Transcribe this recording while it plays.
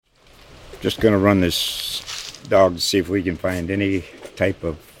Just going to run this dog to see if we can find any type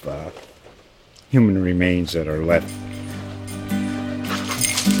of human remains that are left.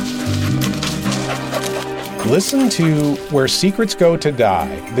 Listen to Where Secrets Go to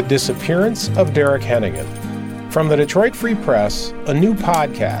Die, The Disappearance of Derek Hennigan. From the Detroit Free Press, a new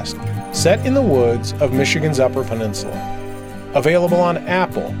podcast set in the woods of Michigan's Upper Peninsula. Available on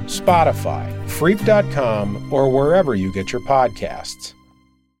Apple, Spotify, Freep.com, or wherever you get your podcasts.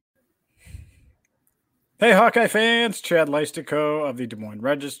 Hey, Hawkeye fans, Chad Leistikow of the Des Moines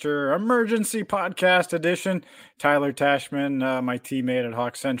Register, Emergency Podcast Edition. Tyler Tachman, my teammate at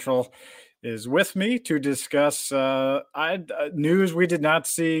Hawk Central, is with me to discuss news we did not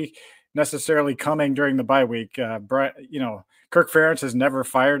see necessarily coming during the bye week. Kirk Ferentz has never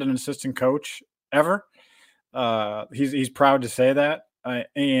fired an assistant coach ever. He's proud to say that,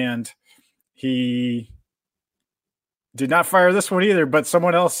 and he did not fire this one either, but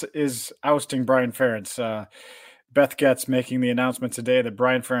someone else is ousting Brian Ferentz. Beth Goetz making the announcement today that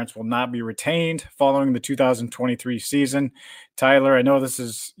Brian Ferentz will not be retained following the 2023 season. Tyler, I know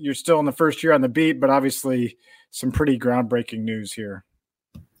you're still in the first year on the beat, but obviously some pretty groundbreaking news here.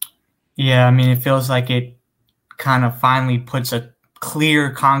 Yeah, I mean, it feels like it kind of finally puts a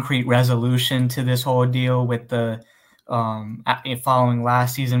clear, concrete resolution to this whole deal with the following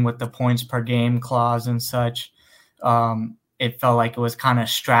last season with the points per game clause and such. It felt like it was kind of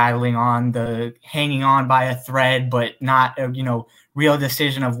hanging on by a thread, but not a real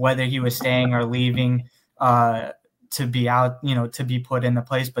decision of whether he was staying or leaving to be out, to be put into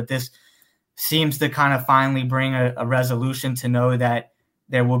place. But this seems to kind of finally bring a resolution to know that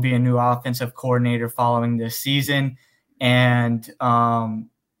there will be a new offensive coordinator following this season. And,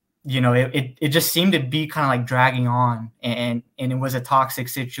 it just seemed to be kind of like dragging on, and it was a toxic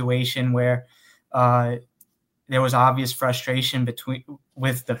situation where there was obvious frustration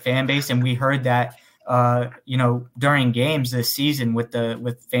with the fan base. And we heard that, during games this season with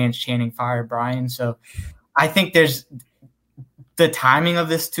fans chanting "Fire Brian." So I think there's the timing of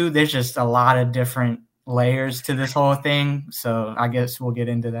this too. There's just a lot of different layers to this whole thing. So I guess we'll get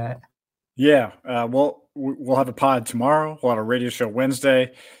into that. Yeah. We'll have a pod tomorrow. We'll have a radio show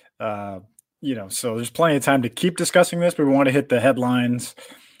Wednesday. So there's plenty of time to keep discussing this, but we want to hit the headlines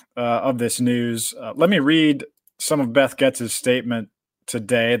of this news. Let me read some of Beth Goetz's statement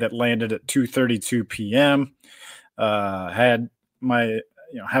today that landed at 2:32 p.m. Have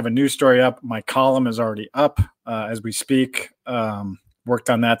a news story up. My column is already up as we speak. Worked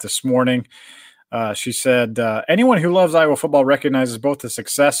on that this morning. She said, anyone who loves Iowa football recognizes both the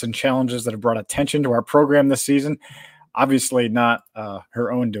success and challenges that have brought attention to our program this season. Obviously not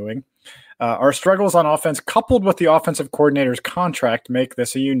her own doing. Our struggles on offense, coupled with the offensive coordinator's contract, make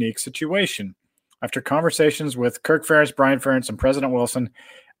this a unique situation. After conversations with Kirk Ferentz, Brian Ferentz, and President Wilson,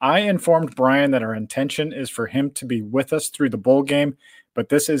 I informed Brian that our intention is for him to be with us through the bowl game, but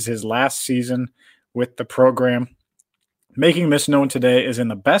this is his last season with the program. Making this known today is in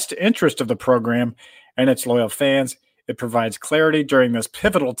the best interest of the program and its loyal fans. It provides clarity during this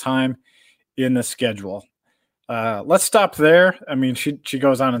pivotal time in the schedule. Let's stop there. I mean, she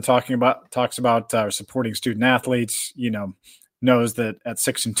goes on and talks about supporting student athletes, knows that at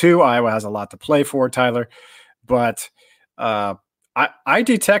 6-2, Iowa has a lot to play for, Tyler. But I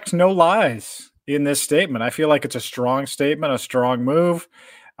detect no lies in this statement. I feel like it's a strong statement, a strong move.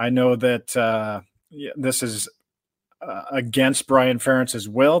 I know that this is against Brian Ferentz's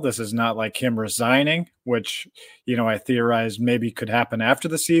will. This is not like him resigning, which, I theorized maybe could happen after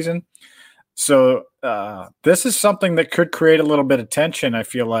the season. So this is something that could create a little bit of tension, I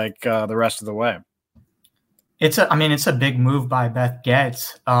feel like, the rest of the way. It's a big move by Beth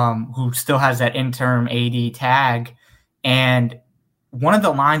Goetz, who still has that interim AD tag. And one of the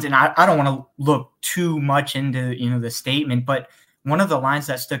lines, and I don't want to look too much into, the statement, but one of the lines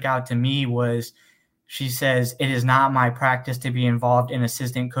that stuck out to me was, she says, "It is not my practice to be involved in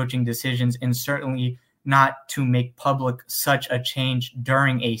assistant coaching decisions, and certainly not to make public such a change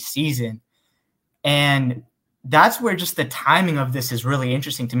during a season." And that's where just the timing of this is really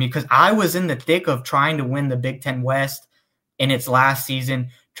interesting to me, because I was in the thick of trying to win the Big Ten West in its last season,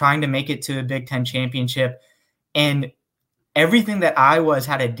 trying to make it to the Big Ten championship. And everything that Iowa's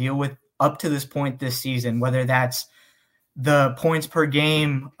had to deal with up to this point this season, whether that's the points per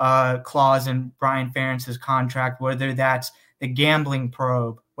game clause in Brian Ferentz's contract, whether that's the gambling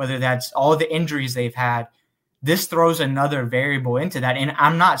probe, whether that's all the injuries they've had, this throws another variable into that. And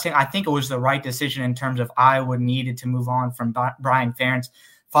I'm not saying I think it was the right decision in terms of Iowa needed to move on from Brian Ferentz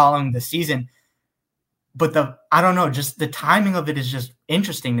following the season. But just the timing of it is just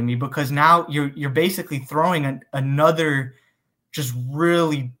interesting to me, because now you're basically throwing another just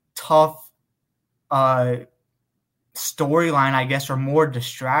really tough storyline, I guess, or more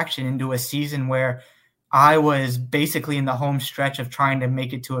distraction into a season where Iowa is basically in the home stretch of trying to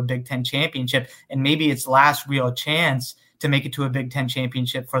make it to a Big Ten championship, and maybe its last real chance to make it to a Big Ten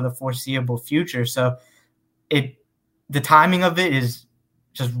championship for the foreseeable future. So the timing of it is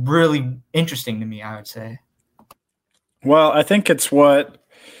just really interesting to me, I would say. Well, I think it's what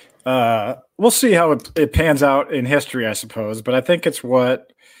we'll see how it pans out in history, I suppose, but I think it's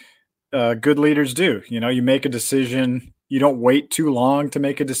what good leaders do. You make a decision. You don't wait too long to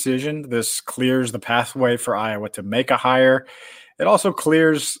make a decision. This clears the pathway for Iowa to make a hire. It also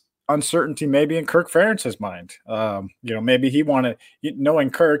clears uncertainty maybe in Kirk Ferentz's mind. Maybe he knowing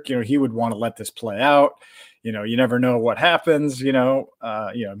Kirk, he would want to let this play out. You never know what happens,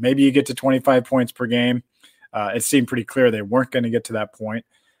 maybe you get to 25 points per game. It seemed pretty clear they weren't going to get to that point,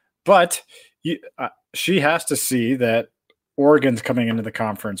 but she has to see that Oregon's coming into the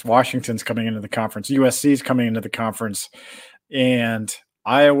conference, Washington's coming into the conference, USC's coming into the conference, and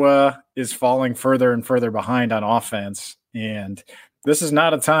Iowa is falling further and further behind on offense. And this is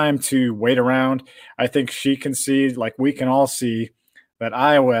not a time to wait around. I think she can see, like we can all see, that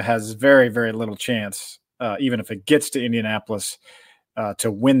Iowa has very, very little chance, even if it gets to Indianapolis,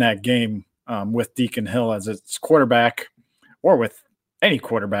 to win that game with Deacon Hill as its quarterback, or with any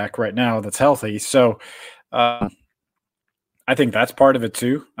quarterback right now that's healthy. So I think that's part of it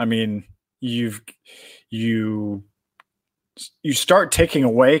too. I mean, you start taking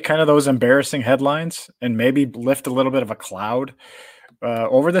away kind of those embarrassing headlines and maybe lift a little bit of a cloud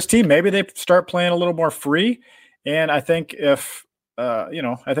over this team. Maybe they start playing a little more free. And I think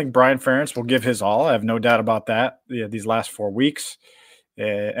I think Brian Ferentz will give his all. I have no doubt about that. These last 4 weeks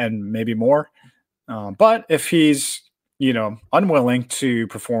and maybe more. But if he's, unwilling to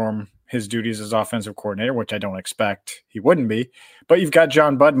perform his duties as offensive coordinator, which I don't expect he wouldn't be, but you've got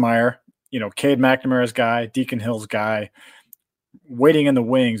John Budmeyer, Cade McNamara's guy, Deacon Hill's guy, waiting in the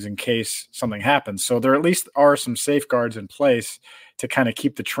wings in case something happens. So there at least are some safeguards in place to kind of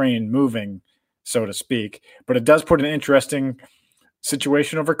keep the train moving, so to speak. But it does put an interesting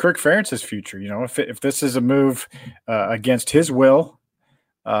situation over Kirk Ferentz's future. If this is a move against his will,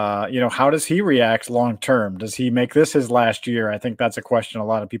 how does he react long term? Does he make this his last year? I think that's a question a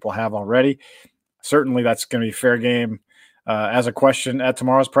lot of people have already. Certainly, that's going to be fair game as a question at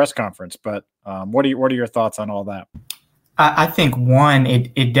tomorrow's press conference. But what are your thoughts on all that? I think one,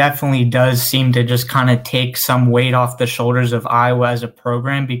 it definitely does seem to just kind of take some weight off the shoulders of Iowa as a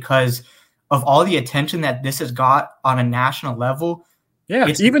program because of all the attention that this has got on a national level. Yeah,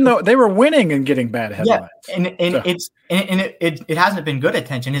 even though they were winning and getting bad headlines. Yeah, it hasn't been good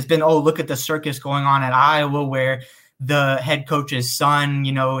attention. It's been, look at the circus going on at Iowa where the head coach's son,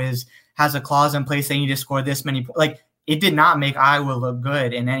 has a clause in place they need to score this many. Like, it did not make Iowa look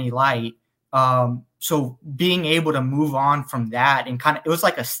good in any light. So being able to move on from that and it was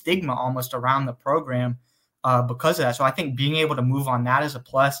like a stigma almost around the program because of that. So I think being able to move on that is a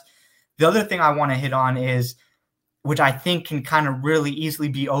plus. The other thing I want to hit on is, which I think can kind of really easily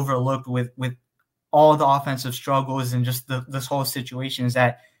be overlooked with all the offensive struggles and just this whole situation, is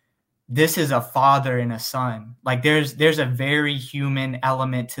that this is a father and a son. Like there's a very human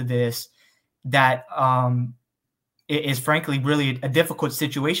element to this that is frankly really a difficult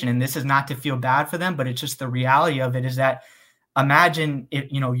situation. And this is not to feel bad for them, but it's just the reality of it is that imagine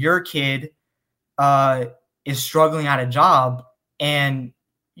if, your kid is struggling at a job and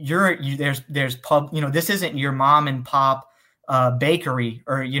there's pub, this isn't your mom and pop bakery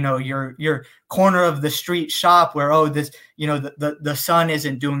or, your corner of the street shop where, the son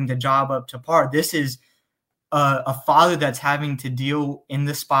isn't doing the job up to par. This is a father that's having to deal in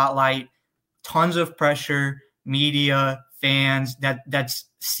the spotlight, tons of pressure, media, fans that's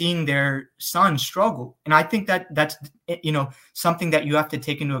seeing their son struggle. And I think that's something that you have to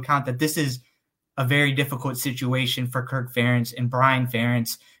take into account, that this is a very difficult situation for Kirk Ferentz and Brian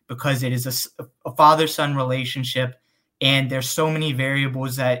Ferentz because it is a father-son relationship and there's so many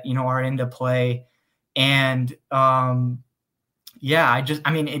variables that, are into play. And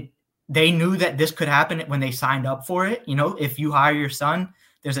they knew that this could happen when they signed up for it. If you hire your son,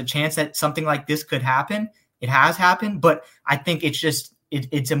 there's a chance that something like this could happen. It has happened, but I think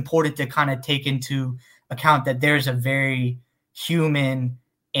it's important to kind of take into account that there's a very human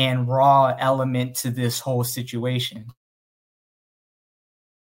and raw element to this whole situation.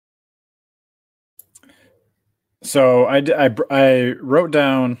 So I wrote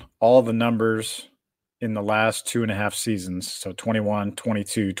down all the numbers in the last 2.5 seasons. So 21,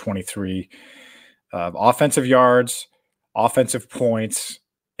 22, 23, offensive yards, offensive points,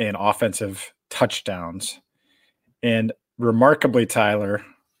 and offensive touchdowns. And remarkably, Tyler,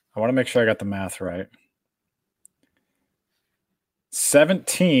 I want to make sure I got the math right.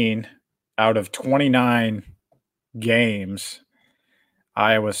 17 out of 29 games,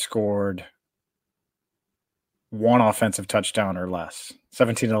 Iowa scored one offensive touchdown or less.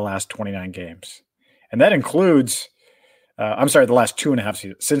 17 of the last 29 games. And that includes, the last 2.5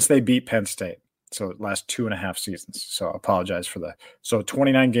 seasons, since they beat Penn State. So last 2.5 seasons. So I apologize for that. So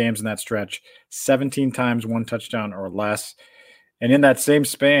 29 games in that stretch, 17 times one touchdown or less. And in that same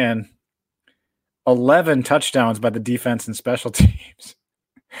span, 11 touchdowns by the defense and special teams,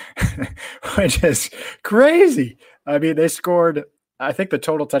 which is crazy. I mean, they scored, I think the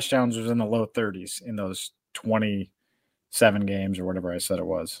total touchdowns was in the low 30s in those 27 games or whatever I said it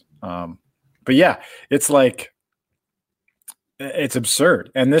was. But yeah, it's like, it's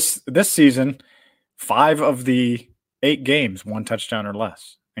absurd. And this season, 5 of the 8 games, 1 touchdown or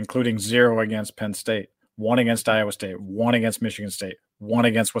less, including 0 against Penn State, 1 against Iowa State, 1 against Michigan State, 1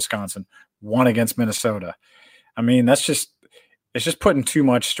 against Wisconsin, 1 against Minnesota. I mean, it's just putting too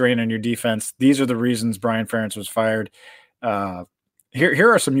much strain on your defense. These are the reasons Brian Ferentz was fired.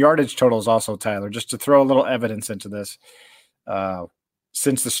 Here are some yardage totals also, Tyler, just to throw a little evidence into this.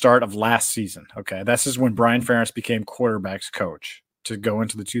 Since the start of last season. Okay. This is when Brian Ferentz became quarterback's coach to go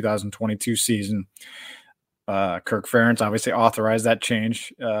into the 2022 season. Kirk Ferentz obviously authorized that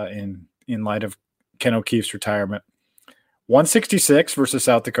change in light of Ken O'Keefe's retirement. 166 versus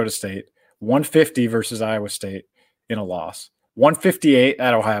South Dakota State, 150 versus Iowa State in a loss, 158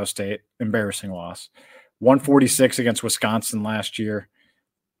 at Ohio State, embarrassing loss, 146 against Wisconsin last year,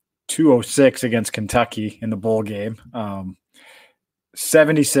 206 against Kentucky in the bowl game,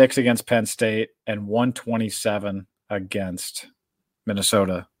 76 against Penn State, and 127 against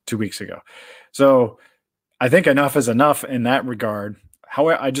Minnesota 2 weeks ago. So I think enough is enough in that regard.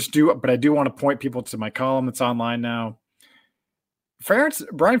 However, I do want to point people to my column that's online now.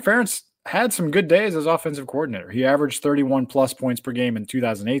 Brian Ferentz had some good days as offensive coordinator. He averaged 31 plus points per game in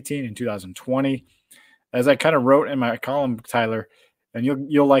 2018 and 2020. As I kind of wrote in my column, Tyler, and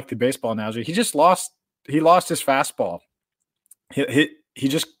you'll like the baseball analogy, he lost his fastball.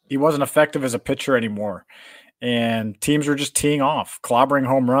 He wasn't effective as a pitcher anymore, and teams were just teeing off, clobbering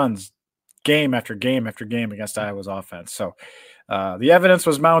home runs game after game after game against Iowa's offense. So the evidence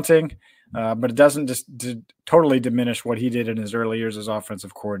was mounting, but it doesn't just totally diminish what he did in his early years as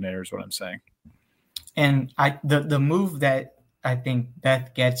offensive coordinator is what I'm saying. And the move that I think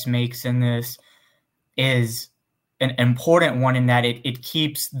Beth Goetz makes in this is an important one in that it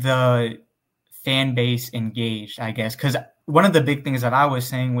keeps the fan base engaged, I guess, because one of the big things that I was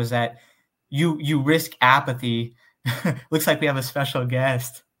saying was that you risk apathy. Looks like we have a special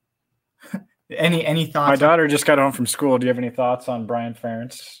guest. Any thoughts? My daughter just got home from school. Do you have any thoughts on Brian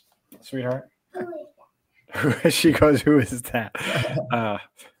Ferentz, sweetheart? She goes, "Who is that?"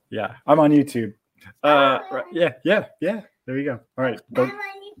 Yeah, I'm on YouTube. Yeah. There you go. All right.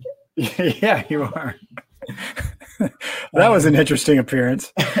 Yeah, you are. That was an interesting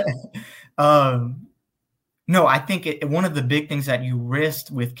appearance. No, I think one of the big things that you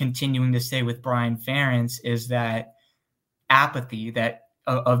risked with continuing to stay with Brian Ferentz is that apathy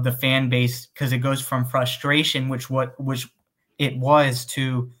of the fan base, because it goes from frustration, which it was,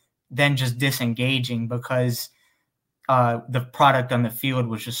 to then just disengaging because the product on the field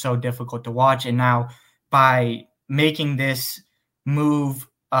was just so difficult to watch. And now by making this move,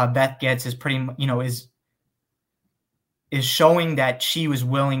 Beth Goetz is is showing that she was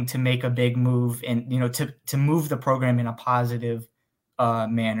willing to make a big move and, to move the program in a positive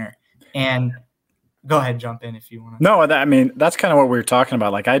manner. And go ahead, jump in if you want to. No, that's kind of what we were talking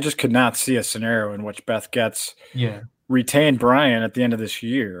about. Like, I just could not see a scenario in which Beth Goetz retained Brian at the end of this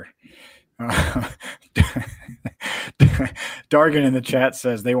year. Dargan in the chat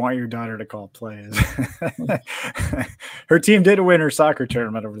says they want your daughter to call plays. Her team did win her soccer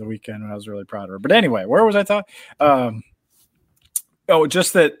tournament over the weekend, and I was really proud of her. But anyway, where was I talking?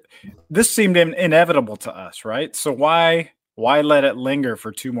 Just that this seemed inevitable to us, right? So why let it linger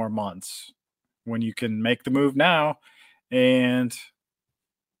for 2 more months when you can make the move now? And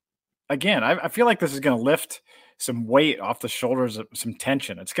again, I feel like this is going to lift some weight off the shoulders of some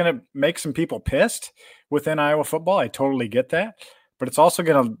tension. It's going to make some people pissed within Iowa football. I totally get that. But it's also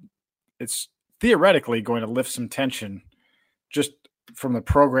it's theoretically going to lift some tension just from the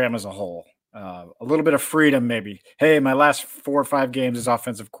program as a whole. A little bit of freedom, maybe. Hey, my last 4 or 5 games as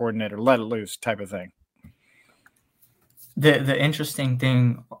offensive coordinator, let it loose type of thing. The interesting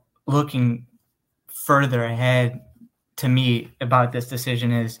thing looking further ahead to me about this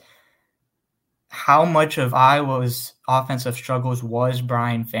decision is how much of Iowa's offensive struggles was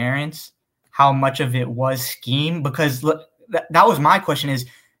Brian Ferentz, how much of it was scheme, because look, that was my question is,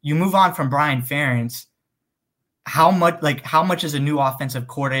 you move on from Brian Ferentz. How much is a new offensive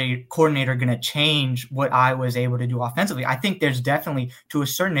coordinator going to change what I was able to do offensively? I think there's definitely, to a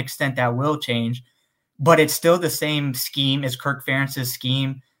certain extent, that will change, but it's still the same scheme as Kirk Ferentz's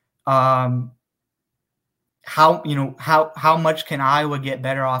scheme. How much can Iowa get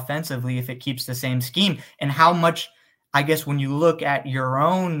better offensively if it keeps the same scheme? And how much, I guess, when you look at your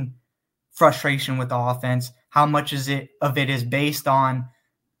own frustration with the offense, how much of it is based on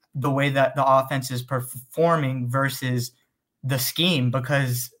the way that the offense is performing versus the scheme?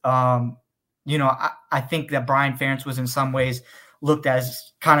 Because, I think that Brian Ferentz was in some ways looked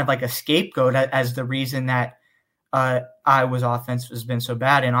as kind of like a scapegoat as the reason that Iowa's offense has been so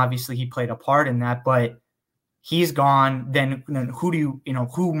bad. And obviously he played a part in that, but he's gone. Then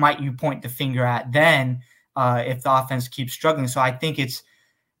who might you point the finger at then if the offense keeps struggling? So I think it's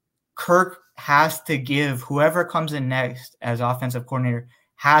Kirk has to give whoever comes in next as offensive coordinator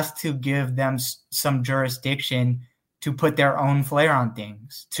has to give them some jurisdiction to put their own flair on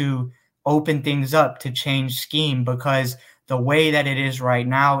things, to open things up, to change scheme, because the way that it is right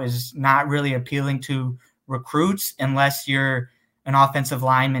now is not really appealing to recruits unless you're an offensive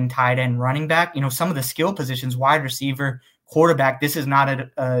lineman, tight end, running back. Some of the skill positions, wide receiver, quarterback, this is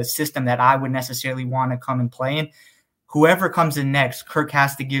not a system that I would necessarily want to come and play in. Whoever comes in next, Kirk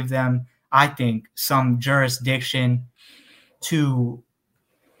has to give them, I think, some jurisdiction to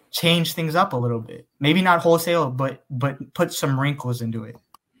change things up a little bit. Maybe not wholesale, but put some wrinkles into it.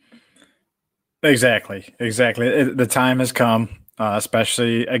 Exactly. The time has come,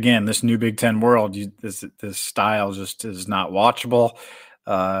 especially, again, this new Big Ten world. This style just is not watchable.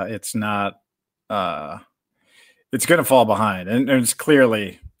 It's not it's going to fall behind. And it's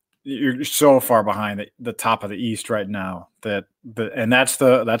clearly you're so far behind the top of the East right now and that's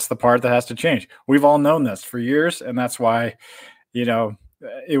the part that has to change. We've all known this for years, and that's why,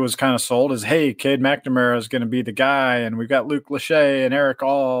 it was kind of sold as, hey, Cade McNamara is going to be the guy, and we've got Luke Lachey and Eric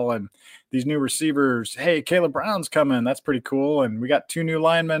All and these new receivers. Hey, Caleb Brown's coming. That's pretty cool. And we got 2 new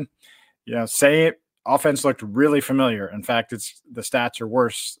linemen. Offense looked really familiar. In fact, the stats are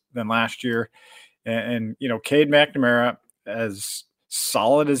worse than last year. And Cade McNamara, as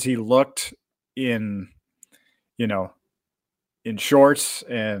solid as he looked in shorts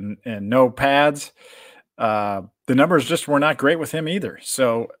and no pads, the numbers just were not great with him either.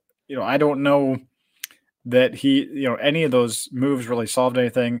 So, I don't know that he, any of those moves really solved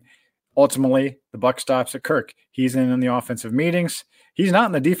anything. Ultimately, the buck stops at Kirk. He's in the offensive meetings. He's not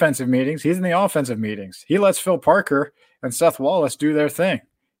in the defensive meetings. He's in the offensive meetings. He lets Phil Parker and Seth Wallace do their thing.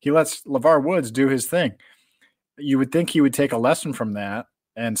 He lets LeVar Woods do his thing. You would think he would take a lesson from that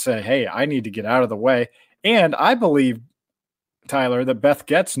and say, hey, I need to get out of the way. And I believe, Tyler, that Beth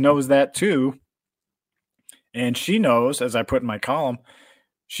Goetz knows that too. And she knows, as I put in my column,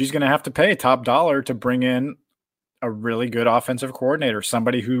 she's going to have to pay top dollar to bring in a really good offensive coordinator,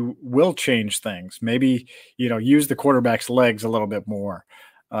 somebody who will change things, maybe, use the quarterback's legs a little bit more,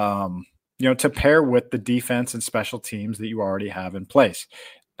 to pair with the defense and special teams that you already have in place.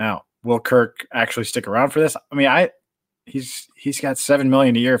 Now, will Kirk actually stick around for this? I mean, he's got $7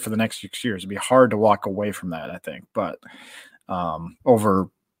 million a year for the next 6 years. It'd be hard to walk away from that, I think, but over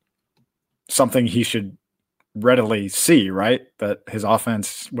something he should readily see, right, that his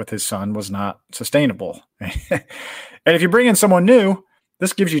offense with his son was not sustainable. And if you bring in someone new,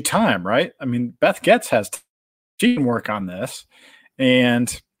 this gives you time, right? I mean, Beth Goetz she can work on this,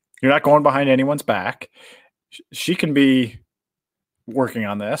 and you're not going behind anyone's back. She can be working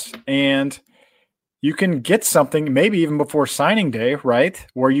on this, and you can get something maybe even before signing day, right,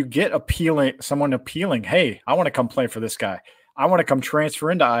 where you get someone appealing, hey, I want to come play for this guy. I want to come transfer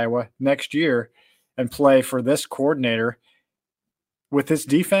into Iowa next year and play for this coordinator with this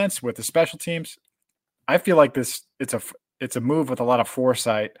defense, with the special teams. I feel like it's a move with a lot of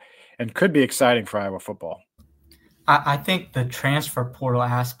foresight and could be exciting for Iowa football. I think the transfer portal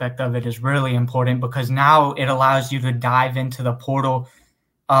aspect of it is really important, because now it allows you to dive into the portal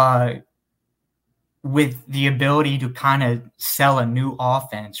with the ability to kind of sell a new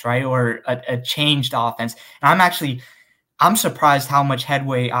offense, right, or a changed offense. And I'm surprised how much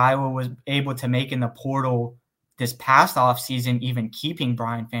headway Iowa was able to make in the portal this past offseason, even keeping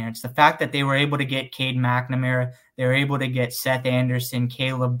Brian Ferentz. The fact that they were able to get Cade McNamara, they were able to get Seth Anderson,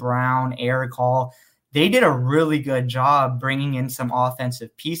 Caleb Brown, Eric Hall. They did a really good job bringing in some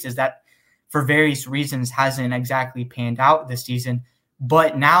offensive pieces that, for various reasons, hasn't exactly panned out this season.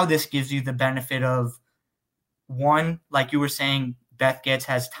 But now this gives you the benefit of, one, like you were saying, Beth Goetz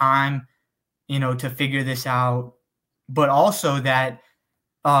has time, to figure this out. But also that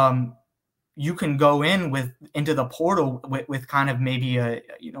you can go into the portal with kind of maybe a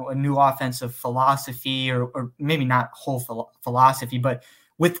new offensive philosophy or maybe not whole philosophy, but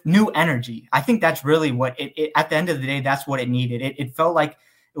with new energy. I think that's really what it at the end of the day, that's what it needed. It felt like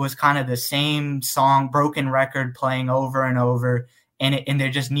it was kind of the same song, broken record playing over and over, and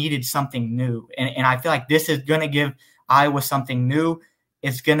there just needed something new. And I feel like this is going to give Iowa something new.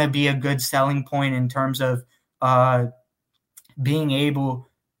 It's going to be a good selling point in terms of being able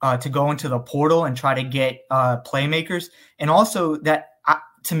to go into the portal and try to get playmakers. And also that,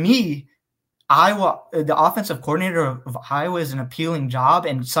 to me, Iowa, the offensive coordinator of Iowa is an appealing job,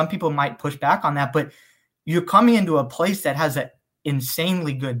 and some people might push back on that, but you're coming into a place that has an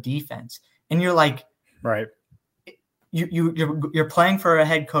insanely good defense. And you're like, right. You're playing for a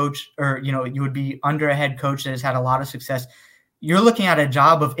head coach, or, you would be under a head coach that has had a lot of success. You're looking at a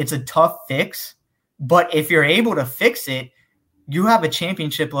job of, it's a tough fix, but if you're able to fix it, you have a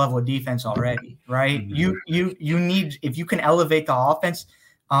championship level of defense already, right? Mm-hmm. You need, if you can elevate the offense,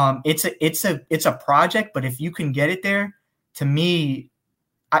 it's a project, but if you can get it there, to me,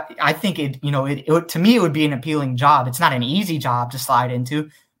 I think to me, it would be an appealing job. It's not an easy job to slide into,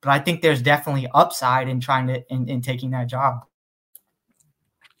 but I think there's definitely upside in trying to, in taking that job.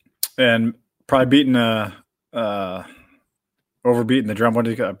 And probably beating overbeating the drum. What do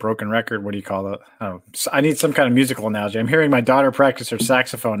you call a broken record? What do you call it? Oh, I need some kind of musical analogy. I'm hearing my daughter practice her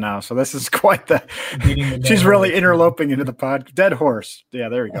saxophone now, so this is quite the. She's really interloping into the pod. Dead horse. Yeah,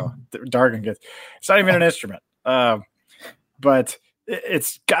 there we go. Dargan gets. It's not even an instrument, but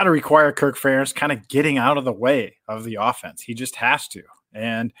it's got to require Kirk Ferentz kind of getting out of the way of the offense. He just has to,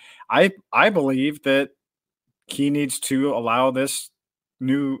 and I believe that he needs to allow this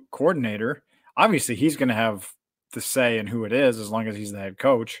new coordinator. Obviously, he's going to have the say in who it is as long as he's the head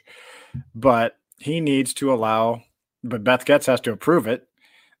coach, but he needs to allow, but Beth Goetz has to approve it.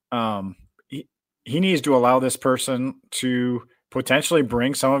 He needs to allow this person to potentially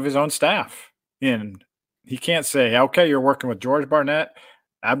bring some of his own staff in. He can't say, okay, you're working with George Barnett,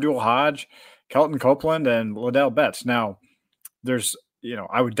 Abdul Hodge, Kelton Copeland, and Liddell Betts. Now there's,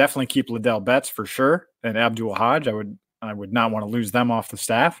 I would definitely keep Liddell Betts for sure. And Abdul Hodge, I would not want to lose them off the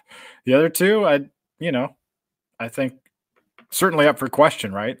staff. The other two, I think certainly up for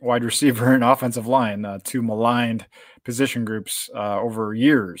question, right? Wide receiver and offensive line, two maligned position groups over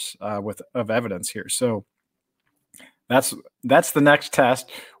years of evidence here. So that's the next test.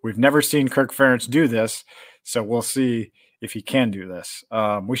 We've never seen Kirk Ferentz do this, so we'll see if he can do this.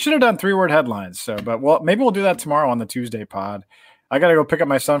 We should have done 3-word headlines, but maybe we'll do that tomorrow on the Tuesday pod. I got to go pick up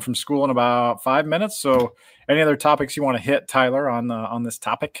my son from school in about 5 minutes. So any other topics you want to hit, Tyler, on this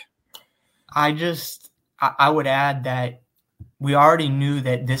topic? I would add that we already knew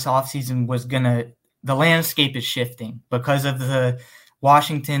that this offseason the landscape is shifting because of the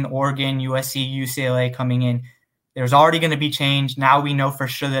Washington, Oregon, USC, UCLA coming in. There's already going to be change. Now we know for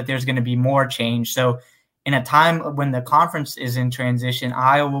sure that there's going to be more change. So in a time when the conference is in transition,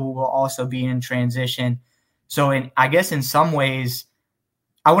 Iowa will also be in transition. So I guess in some ways,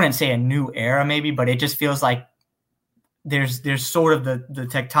 I wouldn't say a new era maybe, but it just feels like there's sort of the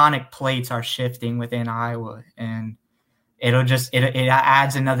tectonic plates are shifting within Iowa, and it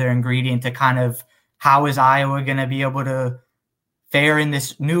adds another ingredient to kind of how is Iowa going to be able to fare in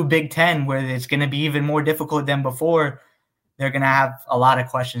this new Big Ten where it's going to be even more difficult than before. They're going to have a lot of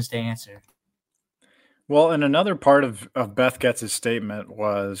questions to answer. Well, and another part of Beth Goetz's statement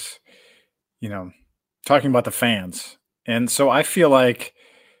was, talking about the fans. And so I feel like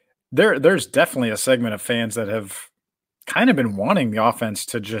there's definitely a segment of fans that have kind of been wanting the offense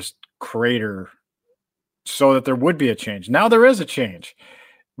to just crater so that there would be a change. Now there is a change.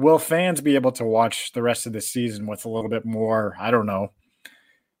 Will fans be able to watch the rest of the season with a little bit more, I don't know.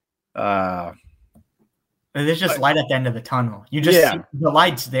 There's just light at the end of the tunnel. You just see the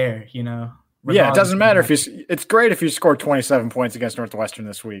light's there, Yeah, it doesn't matter it's great if you score 27 points against Northwestern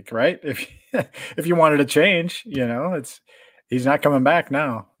this week, right? If you wanted to change, he's not coming back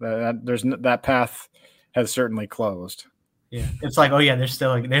now. That path has certainly closed. Yeah, it's like,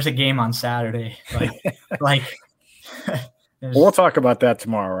 there's a game on Saturday. We'll talk about that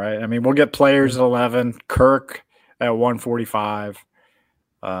tomorrow, right? I mean, we'll get players at 11, Kirk at 1:45.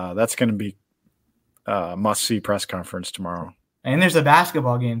 That's going to be a must-see press conference tomorrow. And there's a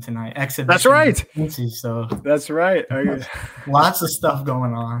basketball game tonight. Exhibition. That's right. So that's right. Lots of stuff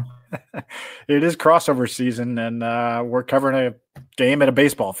going on. It is crossover season, and we're covering a game at a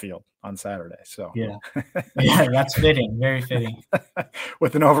baseball field on Saturday. So yeah, that's fitting. Very fitting.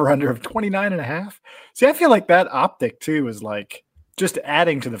 With an over/under of 29.5. See, I feel like that optic too is like just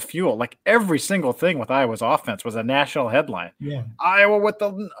adding to the fuel. Like every single thing with Iowa's offense was a national headline. Yeah. Iowa with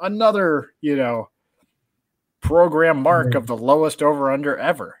another, program mark of the lowest over-under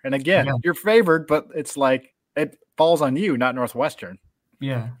ever. And again, you're favored, but it's like it falls on you, not Northwestern.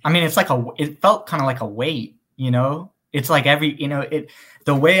 Yeah. I mean, it felt kind of like a weight, It's like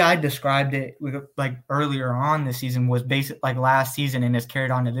the way I described it, like earlier on this season, was basic like last season and it's carried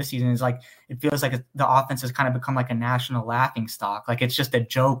on to this season. Is like it feels like the offense has kind of become like a national laughing stock. Like it's just a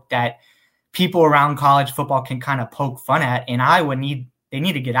joke that people around college football can kind of poke fun at, and Iowa need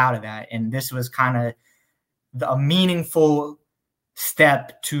to get out of that. And this was kind of a meaningful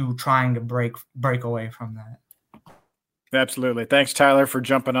step to trying to break away from that. Absolutely. Thanks, Tyler, for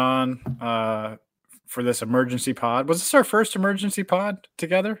jumping on for this emergency pod. Was this our first emergency pod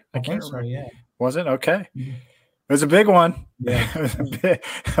together? I can't remember. Yeah. Was it? Okay. Yeah. It was a big one. Yeah. It was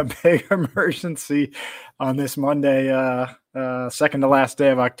a big emergency on this Monday, second to last day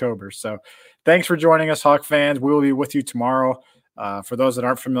of October. So thanks for joining us, Hawk fans. We will be with you tomorrow. For those that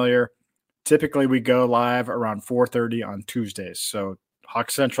aren't familiar, typically we go live around 4:30 on Tuesdays. So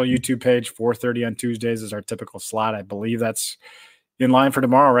Hawk Central YouTube page, 4:30 on Tuesdays is our typical slot. I believe that's in line for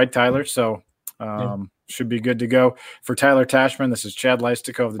tomorrow, right, Tyler? So should be good to go. For Tyler Tachman, this is Chad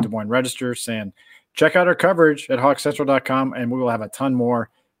Leistikow of the Des Moines Register saying, check out our coverage at hawkcentral.com, and we will have a ton more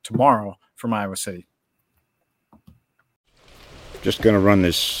tomorrow from Iowa City. Just going to run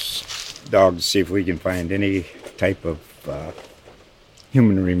this dog to see if we can find any type of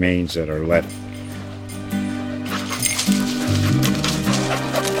human remains that are left.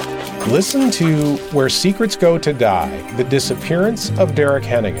 Listen to Where Secrets Go to Die, The Disappearance of Derek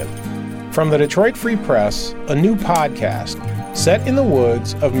Hennigan. From the Detroit Free Press, a new podcast set in the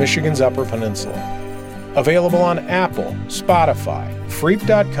woods of Michigan's Upper Peninsula. Available on Apple, Spotify,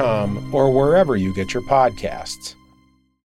 Freep.com, or wherever you get your podcasts.